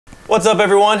What's up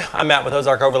everyone? I'm Matt with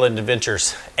Ozark Overland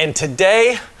Adventures, and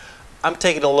today I'm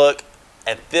taking a look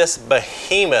at this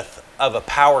behemoth of a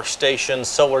power station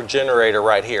solar generator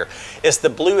right here. It's the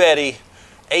Bluetti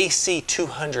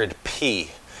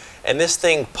AC200P, and this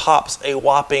thing pops a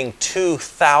whopping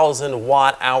 2,000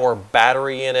 watt hour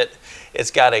battery in it. It's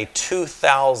got a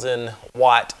 2,000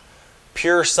 watt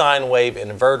pure sine wave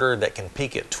inverter that can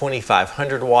peak at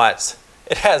 2,500 watts.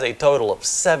 It has a total of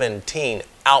 17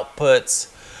 outputs,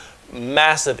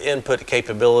 massive input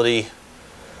capability,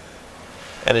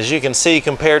 and as you can see,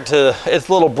 compared to its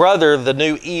little brother, the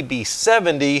new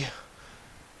EB70,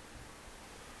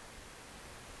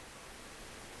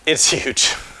 it's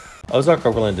huge. Ozark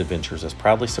Overland Adventures is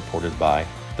proudly supported by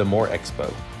the More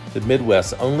Expo, the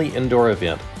Midwest's only indoor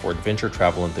event for adventure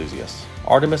travel enthusiasts.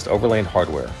 Artemis Overland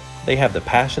Hardware. They have the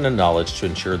passion and knowledge to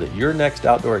ensure that your next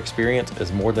outdoor experience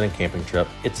is more than a camping trip,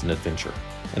 it's an adventure.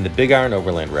 And the Big Iron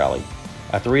Overland Rally,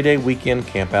 a 3-day weekend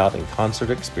campout and concert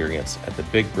experience at the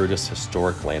Big Brutus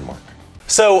Historic Landmark.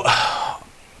 So,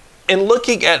 in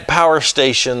looking at power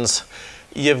stations,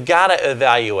 you've got to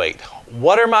evaluate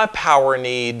what are my power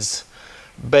needs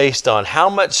based on how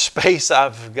much space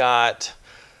I've got,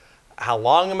 how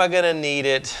long am I going to need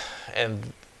it,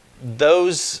 and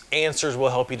those answers will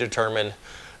help you determine,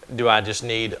 do I just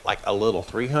need like a little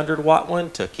 300 watt one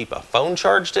to keep a phone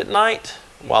charged at night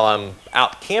while I'm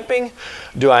out camping?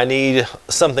 Do I need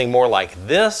something more like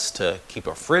this to keep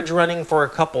a fridge running for a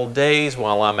couple days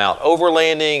while I'm out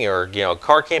overlanding or, you know,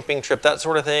 car camping trip, that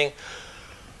sort of thing?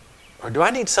 Or do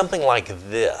I need something like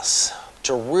this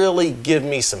to really give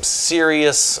me some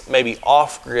serious, maybe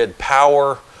off-grid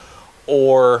power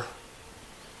or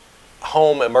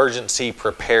home emergency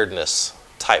preparedness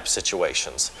type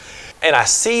situations? And I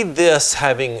see this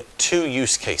having two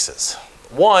use cases.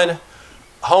 One,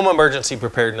 home emergency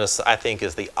preparedness, I think,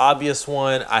 is the obvious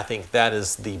one. I think that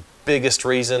is the biggest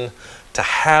reason to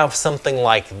have something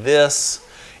like this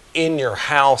in your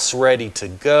house ready to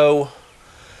go.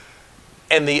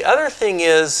 And the other thing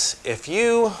is, if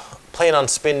you plan on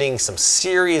spending some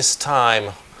serious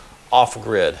time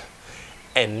off-grid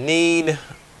and need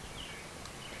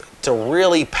to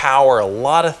really power a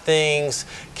lot of things,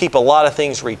 keep a lot of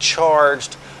things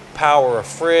recharged, power a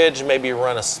fridge, maybe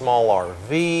run a small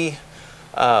RV,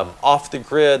 off the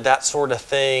grid, that sort of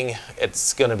thing.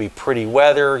 It's going to be pretty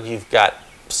weather. You've got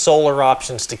solar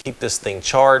options to keep this thing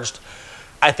charged.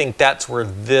 I think that's where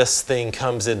this thing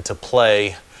comes into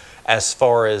play as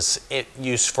far as it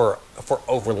use for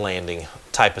overlanding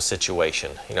type of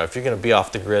situation. You know, if you're going to be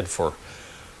off the grid for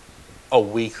a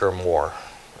week or more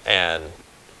and,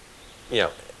 you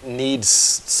know, needs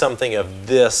something of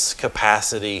this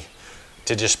capacity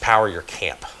to just power your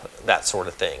camp, that sort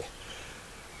of thing.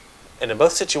 And in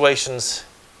both situations,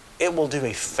 it will do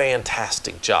a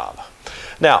fantastic job.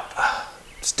 Now,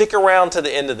 stick around to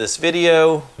the end of this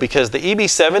video because the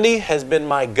EB70 has been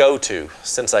my go-to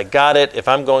since I got it. If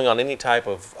I'm going on any type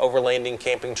of overlanding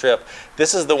camping trip,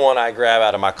 this is the one I grab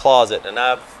out of my closet, and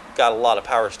I've got a lot of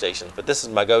power stations, but this is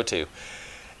my go-to.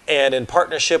 And in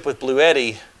partnership with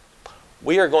Bluetti,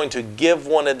 we are going to give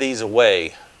one of these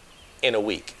away in a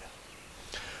week.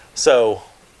 So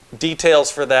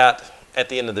details for that at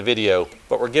the end of the video,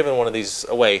 but we're giving one of these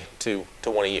away to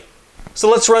one of you. So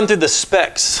let's run through the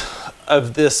specs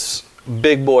of this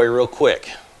big boy real quick.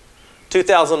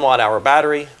 2,000 watt hour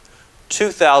battery,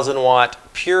 2,000 watt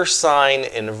pure sine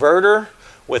inverter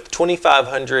with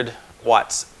 2,500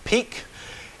 watts peak.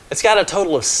 It's got a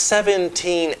total of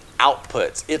 17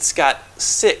 outputs. It's got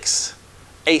 6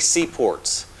 AC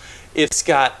ports. It's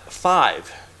got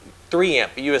 5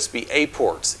 3-amp USB-A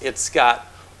ports. It's got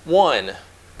 1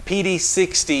 PD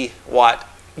 60 watt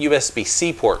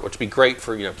USB-C port, which would be great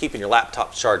for, you know, keeping your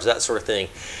laptop charged, that sort of thing.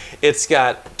 It's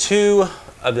got 2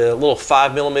 of the little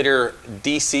 5mm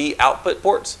DC output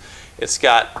ports. It's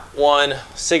got 1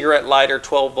 cigarette lighter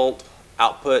 12 volt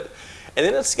output, and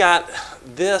then it's got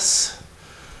this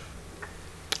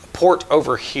port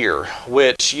over here,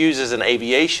 which uses an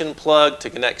aviation plug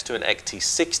to connect to an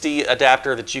XT60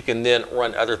 adapter that you can then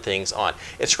run other things on.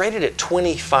 It's rated at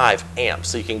 25 amps,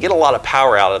 so you can get a lot of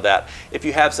power out of that if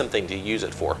you have something to use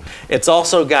it for. It's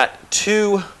also got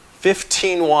 2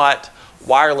 15 watt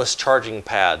wireless charging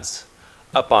pads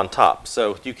up on top,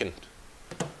 so you can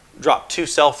drop 2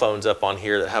 cell phones up on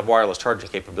here that have wireless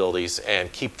charging capabilities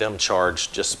and keep them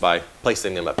charged just by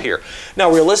placing them up here.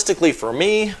 Now, realistically for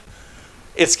me,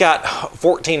 it's got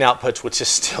 14 outputs, which is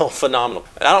still phenomenal.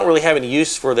 And I don't really have any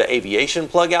use for the aviation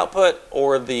plug output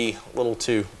or the little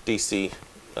 2 DC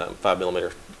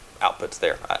 5mm outputs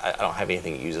there. I don't have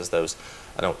anything that uses those.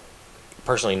 I don't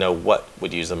personally know what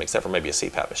would use them except for maybe a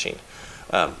CPAP machine.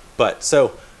 But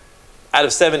so Out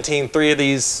of 17, 3 of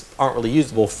these aren't really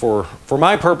usable for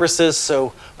my purposes,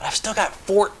 so but I've still got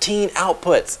 14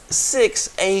 outputs, 6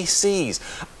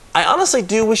 ACs. I honestly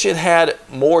do wish it had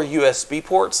more USB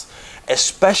ports,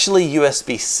 especially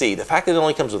USB-C. The fact that it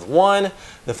only comes with one,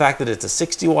 the fact that it's a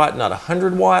 60 watt, not a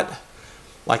 100 watt,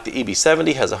 like the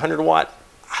EB70 has a 100 watt,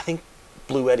 I think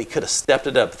Bluetti could have stepped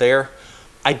it up there.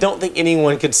 I don't think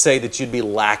anyone could say that you'd be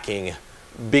lacking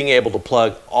being able to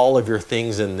plug all of your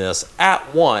things in this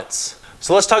at once.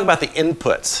 So let's talk about the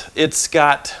inputs. It's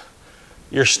got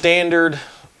your standard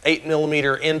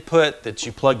 8mm input that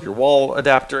you plug your wall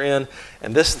adapter in,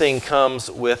 and this thing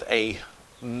comes with a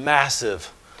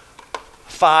massive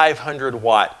 500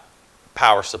 watt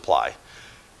power supply.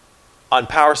 On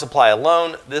power supply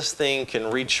alone, this thing can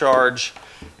recharge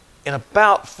in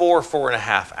about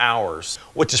 4.5 hours,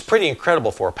 which is pretty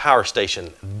incredible for a power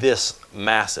station this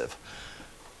massive.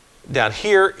 Down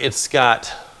here, it's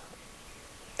got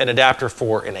an adapter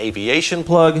for an aviation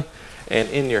plug, and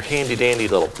in your handy dandy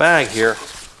little bag here,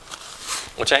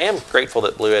 which I am grateful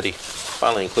that Bluetti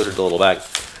finally included the little bag,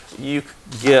 you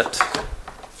get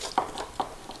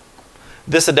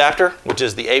this adapter, which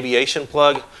is the aviation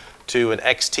plug to an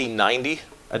XT90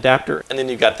 adapter, and then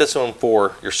you've got this one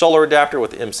for your solar adapter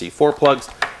with the MC4 plugs,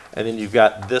 and then you've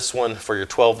got this one for your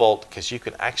 12 volt, because you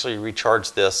can actually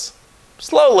recharge this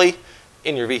slowly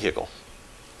in your vehicle.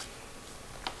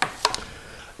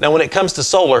 Now when it comes to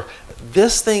solar,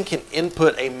 this thing can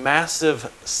input a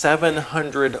massive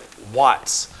 700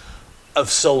 watts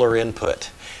of solar input.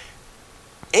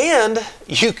 And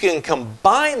you can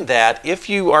combine that, if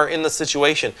you are in the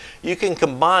situation, you can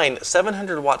combine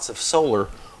 700 watts of solar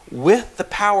with the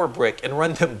power brick and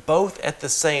run them both at the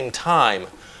same time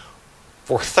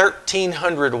for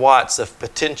 1,300 watts of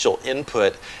potential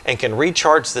input, and can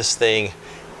recharge this thing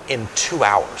in 2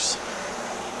 hours.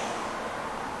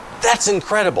 That's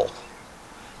incredible.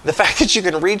 The fact that you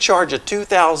can recharge a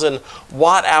 2,000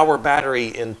 watt hour battery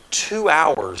in 2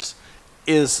 hours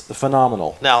is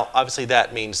phenomenal. Now, obviously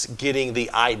that means getting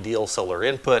the ideal solar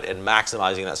input and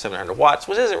maximizing that 700 watts,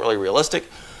 which isn't really realistic.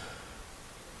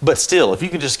 But still, if you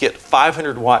can just get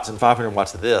 500 watts and 500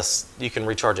 watts of this, you can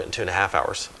recharge it in 2.5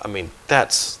 hours. I mean,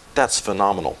 that's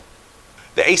phenomenal.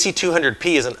 The AC200P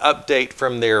is an update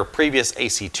from their previous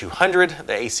AC200.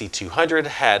 The AC200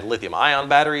 had lithium-ion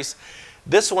batteries.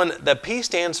 This one, the P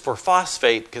stands for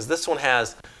phosphate, because this one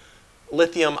has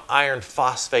lithium iron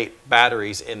phosphate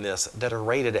batteries in this that are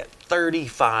rated at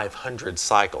 3,500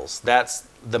 cycles. That's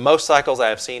the most cycles I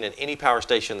have seen in any power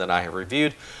station that I have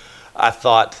reviewed. I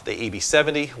thought the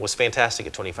EB70 was fantastic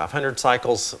at 2,500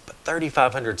 cycles, but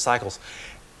 3,500 cycles.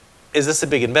 Is this a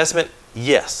big investment?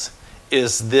 Yes.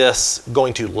 Is this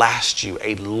going to last you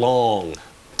a long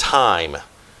time?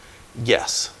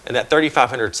 Yes. And that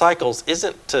 3,500 cycles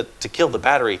isn't to kill the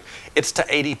battery, it's to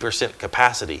 80%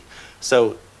 capacity.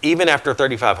 So even after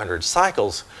 3,500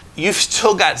 cycles, you've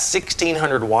still got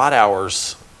 1,600 watt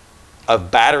hours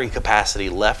of battery capacity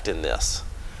left in this.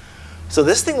 So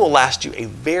this thing will last you a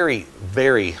very,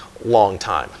 very long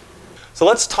time. So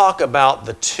let's talk about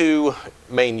the two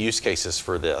main use cases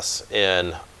for this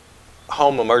in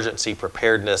home emergency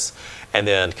preparedness and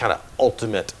then kind of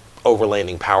ultimate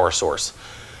overlanding power source.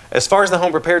 As far as the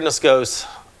home preparedness goes,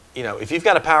 you know, if you've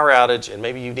got a power outage and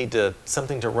maybe you need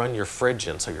something to run your fridge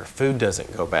in so your food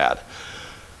doesn't go bad.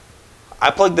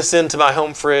 I plugged this into my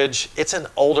home fridge. It's an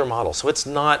older model, so it's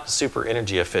not super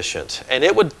energy efficient. And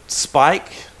it would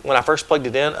spike when I first plugged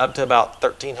it in up to about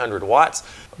 1,300 watts.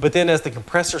 But then as the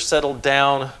compressor settled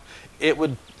down, it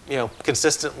would, you know,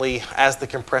 consistently, as the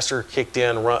compressor kicked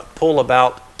in, pull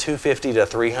about 250 to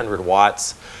 300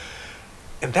 watts.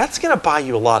 And that's going to buy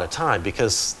you a lot of time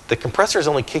because the compressor is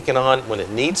only kicking on when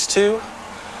it needs to.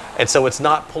 And so it's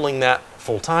not pulling that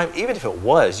full time. Even if it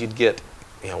was, you'd get,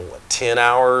 you know, what, 10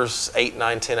 hours, 8,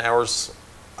 9, 10 hours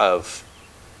of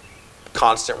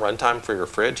constant runtime for your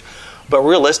fridge. But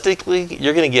realistically,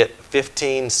 you're going to get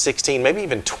 15, 16, maybe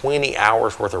even 20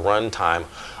 hours worth of runtime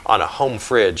on a home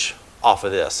fridge off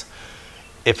of this.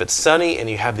 If it's sunny and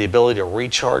you have the ability to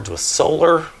recharge with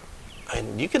solar,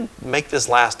 and you can make this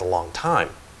last a long time.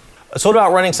 So what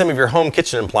about running some of your home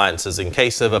kitchen appliances in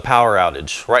case of a power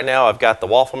outage? Right now I've got the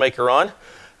waffle maker on.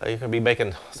 You can be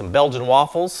making some Belgian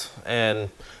waffles, and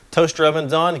toaster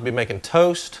oven's on. You can be making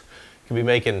toast. You can be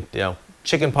making, you know,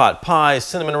 chicken pot pies,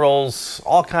 cinnamon rolls,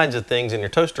 all kinds of things in your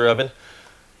toaster oven,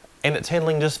 and it's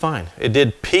handling just fine. It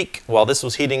did peak while this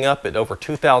was heating up at over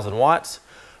 2,000 watts,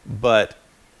 but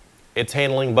it's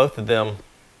handling both of them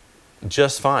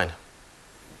just fine.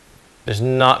 There's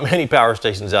not many power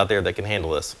stations out there that can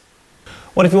handle this.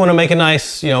 What if you want to make a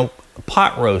nice, you know,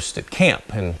 pot roast at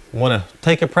camp and want to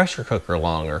take a pressure cooker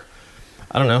along, or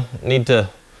I don't know, need to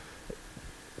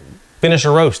finish a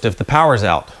roast if the power's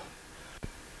out.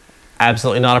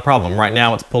 Absolutely not a problem. Right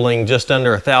now it's pulling just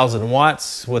under 1,000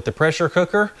 watts with the pressure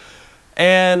cooker.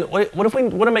 And what if we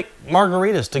want to make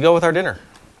margaritas to go with our dinner?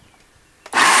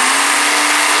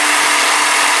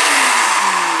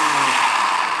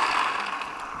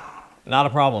 Not a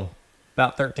problem.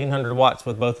 About 1,300 watts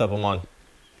with both of them on.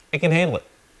 It can handle it.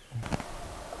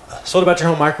 So what about your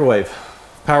home microwave?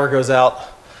 Power goes out.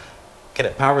 Can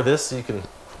it power this so you can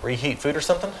reheat food or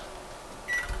something?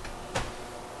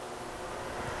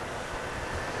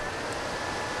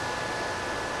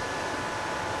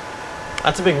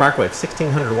 That's a big microwave,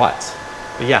 1,600 watts.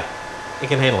 But yeah, it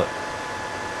can handle it.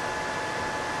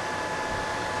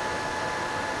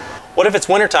 What if it's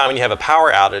wintertime and you have a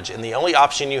power outage and the only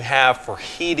option you have for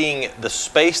heating the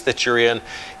space that you're in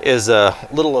is a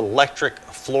little electric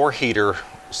floor heater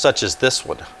such as this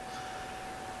one?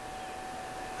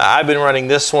 I've been running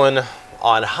this one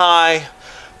on high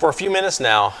for a few minutes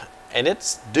now and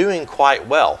it's doing quite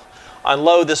well. On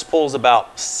low, this pulls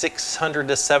about 600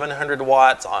 to 700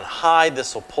 watts. On high,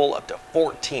 this will pull up to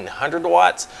 1,400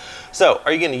 watts. So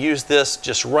are you going to use this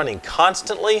just running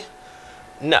constantly?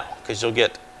 No, because you'll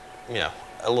get, you know,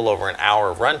 a little over an hour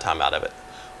of runtime out of it.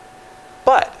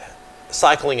 But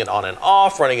cycling it on and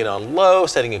off, running it on low,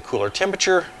 setting a cooler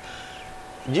temperature,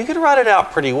 you could ride it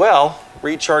out pretty well.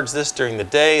 Recharge this during the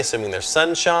day, assuming there's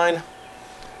sunshine.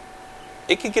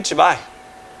 It could get you by.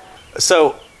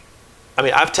 So, I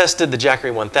mean, I've tested the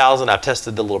Jackery 1000, I've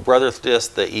tested the little brother to this,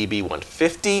 the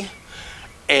EB150,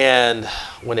 and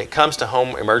when it comes to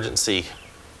home emergency,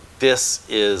 this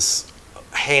is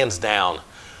hands down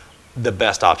the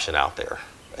best option out there,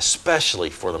 especially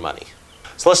for the money.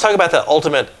 So let's talk about the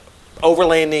ultimate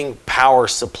overlanding power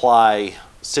supply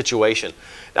situation.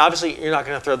 Now, obviously, you're not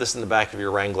going to throw this in the back of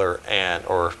your Wrangler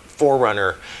or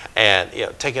 4Runner and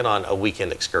take it on a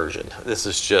weekend excursion. This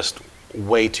is just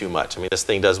way too much. I mean, this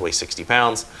thing does weigh 60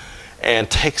 pounds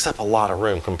and takes up a lot of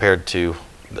room compared to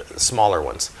the smaller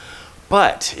ones.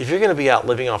 But if you're going to be out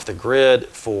living off the grid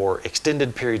for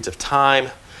extended periods of time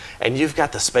and you've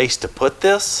got the space to put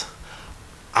this,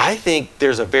 I think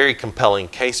there's a very compelling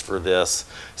case for this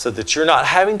so that you're not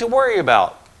having to worry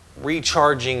about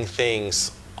recharging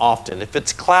things often. If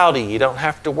it's cloudy, you don't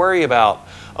have to worry about,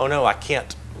 oh no, I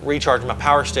can't recharge my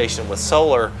power station with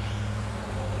solar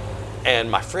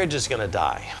and my fridge is going to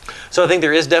die. So I think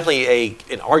there is definitely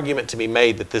an argument to be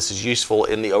made that this is useful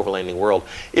in the overlanding world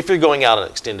if you're going out on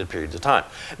extended periods of time.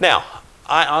 Now,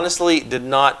 I honestly did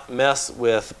not mess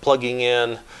with plugging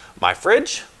in my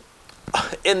fridge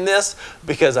in this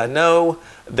because I know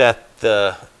that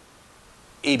the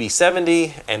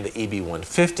EB70 and the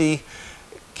EB150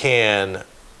 can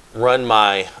run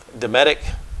my Dometic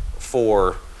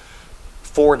for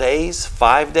 4 days,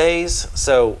 5 days.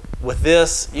 So with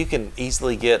this, you can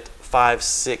easily get 5,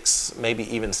 6, maybe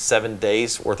even 7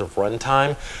 days worth of run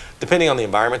time, depending on the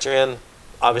environment you're in.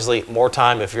 Obviously, more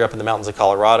time if you're up in the mountains of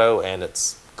Colorado and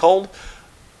it's cold,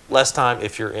 less time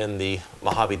if you're in the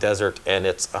Mojave Desert and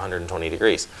it's 120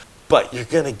 degrees. But you're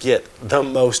gonna get the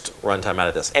most runtime out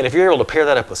of this. And if you're able to pair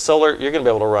that up with solar, you're gonna be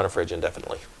able to run a fridge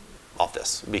indefinitely off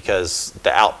this because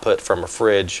the output from a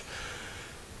fridge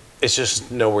is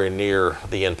just nowhere near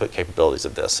the input capabilities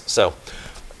of this. So,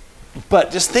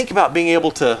 but just think about being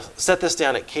able to set this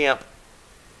down at camp,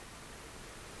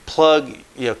 plug,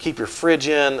 keep your fridge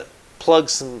in, plug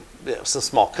some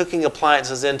small cooking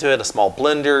appliances into it, a small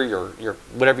blender, your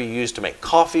whatever you use to make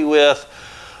coffee with,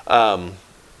 all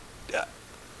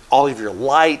of your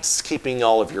lights, keeping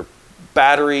all of your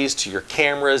batteries to your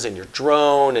cameras and your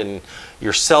drone and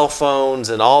your cell phones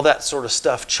and all that sort of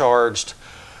stuff charged.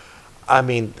 I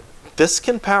mean, this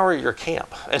can power your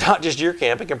camp, and not just your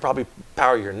camp, it can probably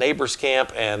power your neighbor's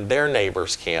camp and their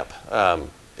neighbor's camp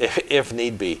if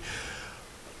need be.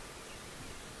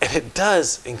 And it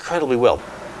does incredibly well.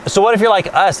 So what if you're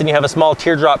like us and you have a small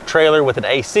teardrop trailer with an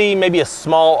AC, maybe a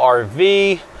small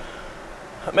RV,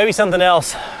 maybe something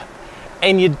else,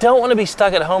 and you don't want to be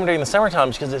stuck at home during the summertime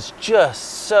because it's just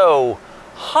so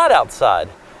hot outside.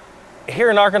 Here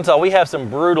in Arkansas, we have some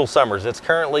brutal summers. It's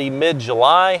currently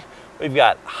mid-July. We've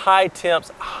got high temps,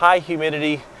 high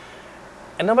humidity,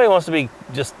 and nobody wants to be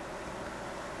just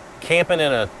camping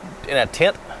in a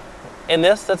tent in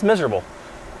this. That's miserable.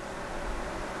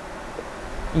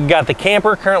 You got the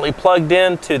camper currently plugged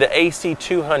in to the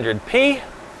AC200P.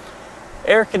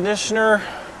 Air conditioner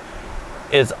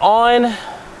is on,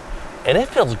 and it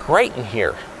feels great in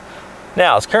here.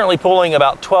 Now, it's currently pulling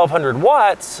about 1,200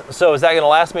 watts, so is that gonna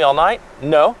last me all night?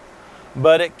 No,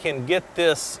 but it can get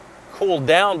this cooled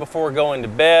down before going to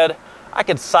bed. I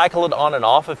could cycle it on and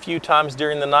off a few times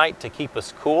during the night to keep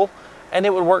us cool, and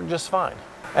it would work just fine.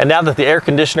 And now that the air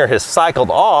conditioner has cycled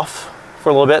off for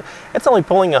a little bit, it's only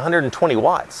pulling 120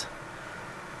 watts.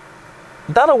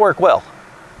 That'll work well.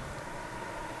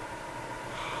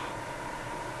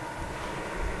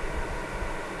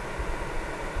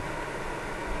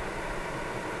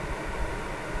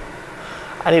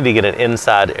 I need to get an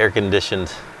inside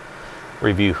air-conditioned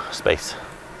review space.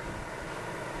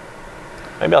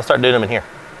 Maybe I'll start doing them in here.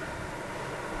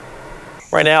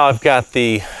 Right now I've got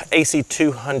the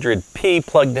AC200P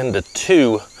plugged into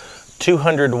two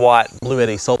 200-watt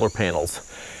Bluetti solar panels.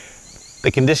 The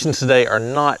conditions today are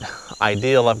not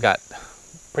ideal. I've got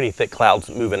pretty thick clouds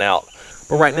moving out.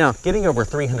 But right now, getting over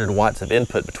 300 watts of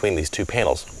input between these two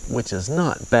panels, which is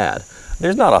not bad.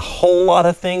 There's not a whole lot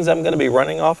of things I'm going to be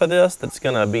running off of this that's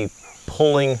going to be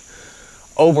pulling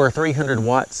over 300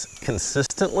 watts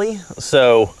consistently.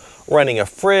 So running a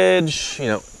fridge, you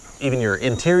know, even your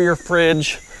interior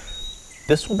fridge,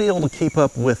 this will be able to keep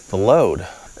up with the load.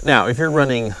 Now, if you're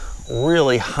running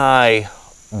really high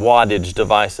wattage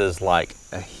devices like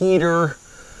a heater,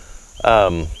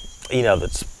 you know,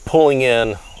 that's pulling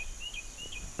in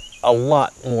a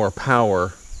lot more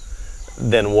power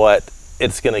than what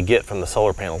it's going to get from the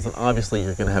solar panels, and obviously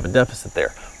you're going to have a deficit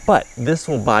there. But this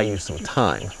will buy you some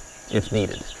time if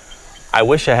needed. I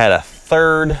wish I had a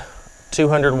third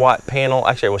 200 watt panel.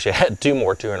 Actually, I wish I had two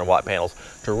more 200 watt panels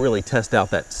to really test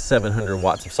out that 700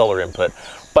 watts of solar input,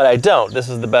 but I don't. This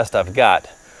is the best I've got,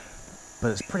 but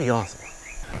it's pretty awesome.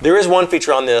 There is one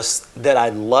feature on this that I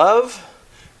love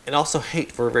and also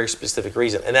hate for a very specific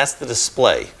reason, and that's the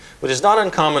display, which is not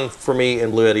uncommon for me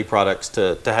in Bluetti products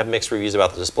to have mixed reviews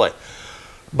about the display.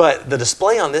 But the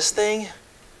display on this thing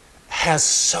has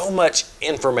so much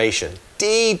information,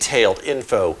 detailed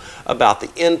info about the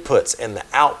inputs and the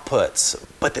outputs.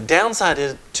 But the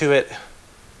downside to it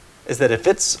is that if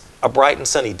it's a bright and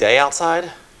sunny day outside,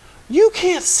 you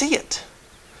can't see it,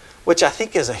 which I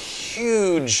think is a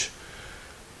huge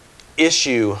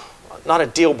issue, not a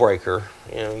deal breaker.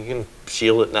 You know, you can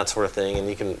shield it and that sort of thing, and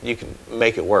you can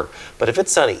make it work. But if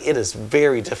it's sunny, it is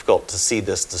very difficult to see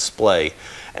this display,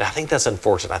 and I think that's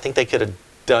unfortunate. I think they could have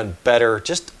done better.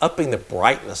 Just upping the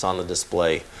brightness on the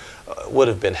display would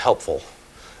have been helpful.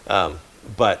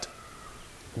 But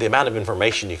the amount of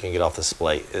information you can get off the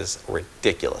display is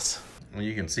ridiculous. Well,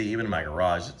 you can see even in my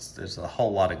garage, there's a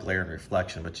whole lot of glare and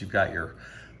reflection, but you've got your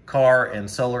car and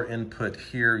solar input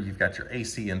here. You've got your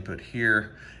AC input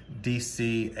here.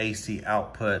 DC, AC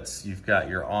outputs, you've got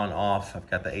your on off. I've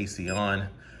got the AC on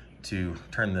to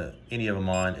turn any of them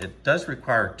on. It does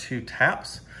require 2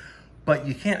 taps, but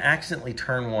you can't accidentally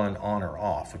turn one on or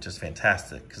off, which is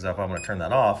fantastic, because if I'm going to turn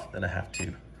that off, then I have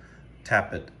to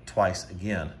tap it twice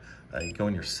again. You go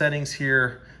in your settings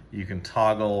here, you can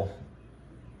toggle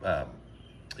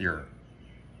your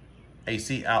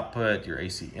AC output, your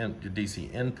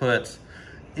DC inputs.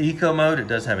 Eco mode, it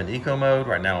does have an eco mode.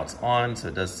 Right now it's on, so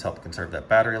it does help conserve that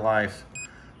battery life.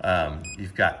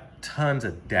 You've got tons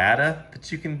of data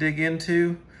that you can dig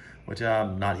into, which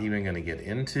I'm not even going to get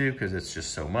into because it's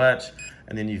just so much.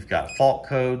 And then you've got fault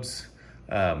codes.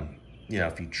 You know,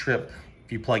 if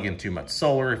you plug in too much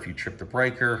solar, if you trip the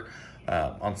breaker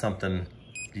on something,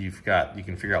 you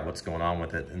can figure out what's going on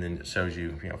with it, and then it shows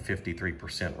you,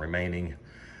 53% remaining,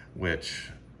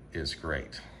 which is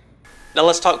great. Now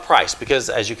let's talk price, because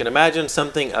as you can imagine,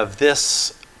 something of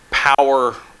this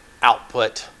power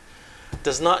output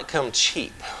does not come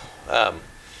cheap.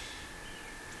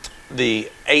 The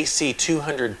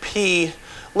AC200P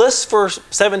lists for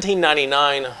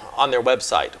 $17.99 on their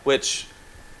website, which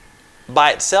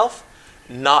by itself,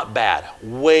 not bad,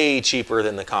 way cheaper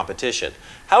than the competition.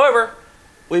 However,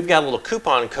 we've got a little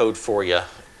coupon code for you.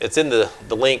 It's in the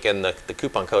link, and the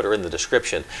coupon code are in the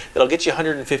description. It'll get you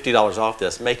 $150 off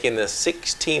this, making this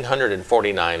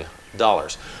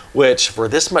 $1,649, which for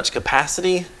this much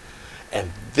capacity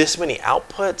and this many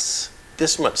outputs,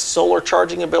 this much solar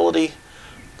charging ability,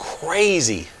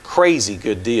 crazy, crazy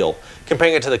good deal.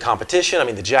 Comparing it to the competition, I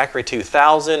mean, the Jackery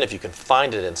 2000, if you can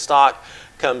find it in stock,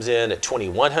 comes in at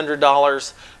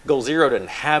 $2,100. Goal Zero didn't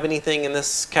have anything in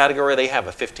this category. They have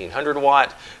a 1,500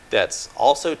 watt that's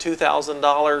also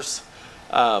 $2,000,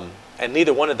 and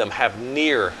neither one of them have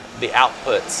near the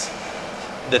outputs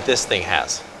that this thing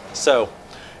has. So,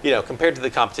 compared to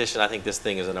the competition, I think this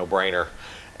thing is a no-brainer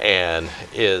and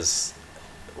is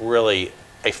really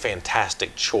a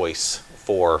fantastic choice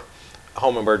for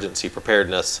home emergency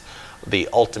preparedness, the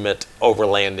ultimate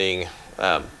overlanding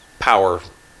power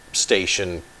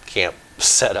station camp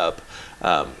setup.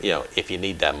 If you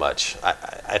need that much,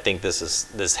 I think this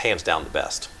is hands down the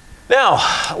best.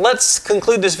 Now, let's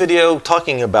conclude this video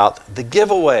talking about the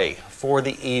giveaway for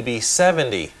the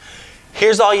EB70.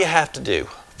 Here's all you have to do.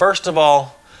 First of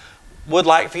all, would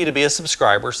like for you to be a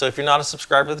subscriber. So if you're not a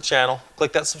subscriber to the channel,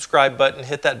 click that subscribe button,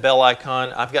 hit that bell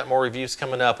icon. I've got more reviews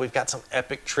coming up. We've got some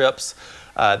epic trips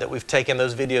that we've taken.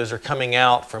 Those videos are coming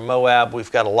out from Moab.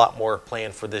 We've got a lot more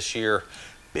planned for this year.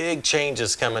 Big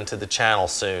changes coming to the channel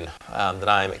soon that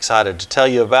I'm excited to tell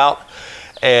you about.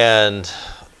 And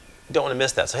you don't want to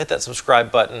miss that. So hit that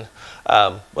subscribe button.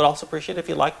 Would also appreciate if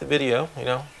you liked the video, you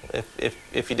know,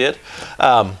 if you did.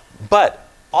 But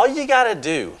all you got to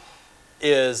do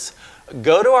is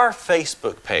go to our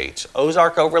Facebook page,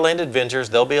 Ozark Overland Adventures.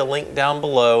 There'll be a link down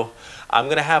below.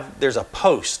 There's a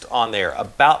post on there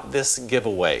about this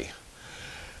giveaway.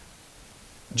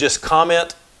 Just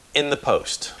comment in the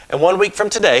post. And 1 week from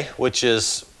today, which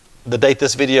is the date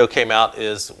this video came out,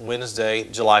 is Wednesday,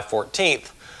 July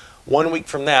 14th. 1 week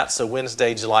from that, so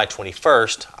Wednesday, July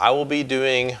 21st, I will be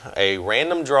doing a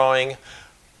random drawing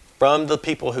from the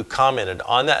people who commented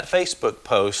on that Facebook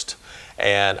post,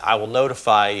 and I will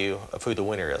notify you of who the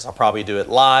winner is. I'll probably do it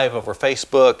live over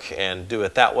Facebook and do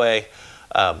it that way.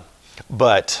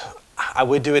 But I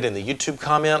would do it in the YouTube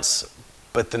comments,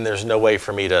 but then there's no way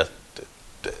for me to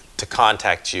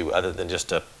contact you other than just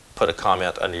to put a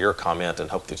comment under your comment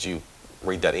and hope that you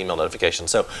read that email notification.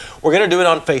 So we're going to do it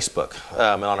on Facebook,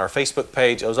 and on our Facebook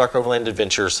page, Ozark Overland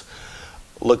Adventures.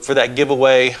 Look for that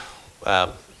giveaway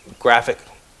graphic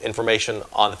information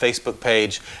on the Facebook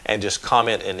page and just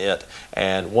comment in it.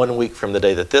 And 1 week from the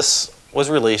day that this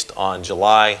was released on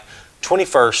July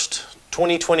 21st,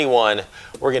 2021,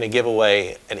 we're going to give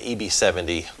away an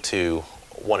EB70 to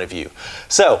one of you.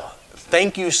 So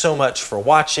thank you so much for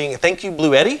watching. Thank you,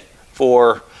 Bluetti,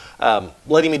 for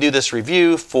letting me do this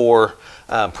review, for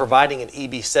providing an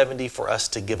EB70 for us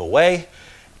to give away.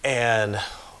 And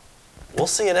we'll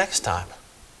see you next time.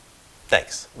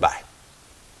 Thanks. Bye.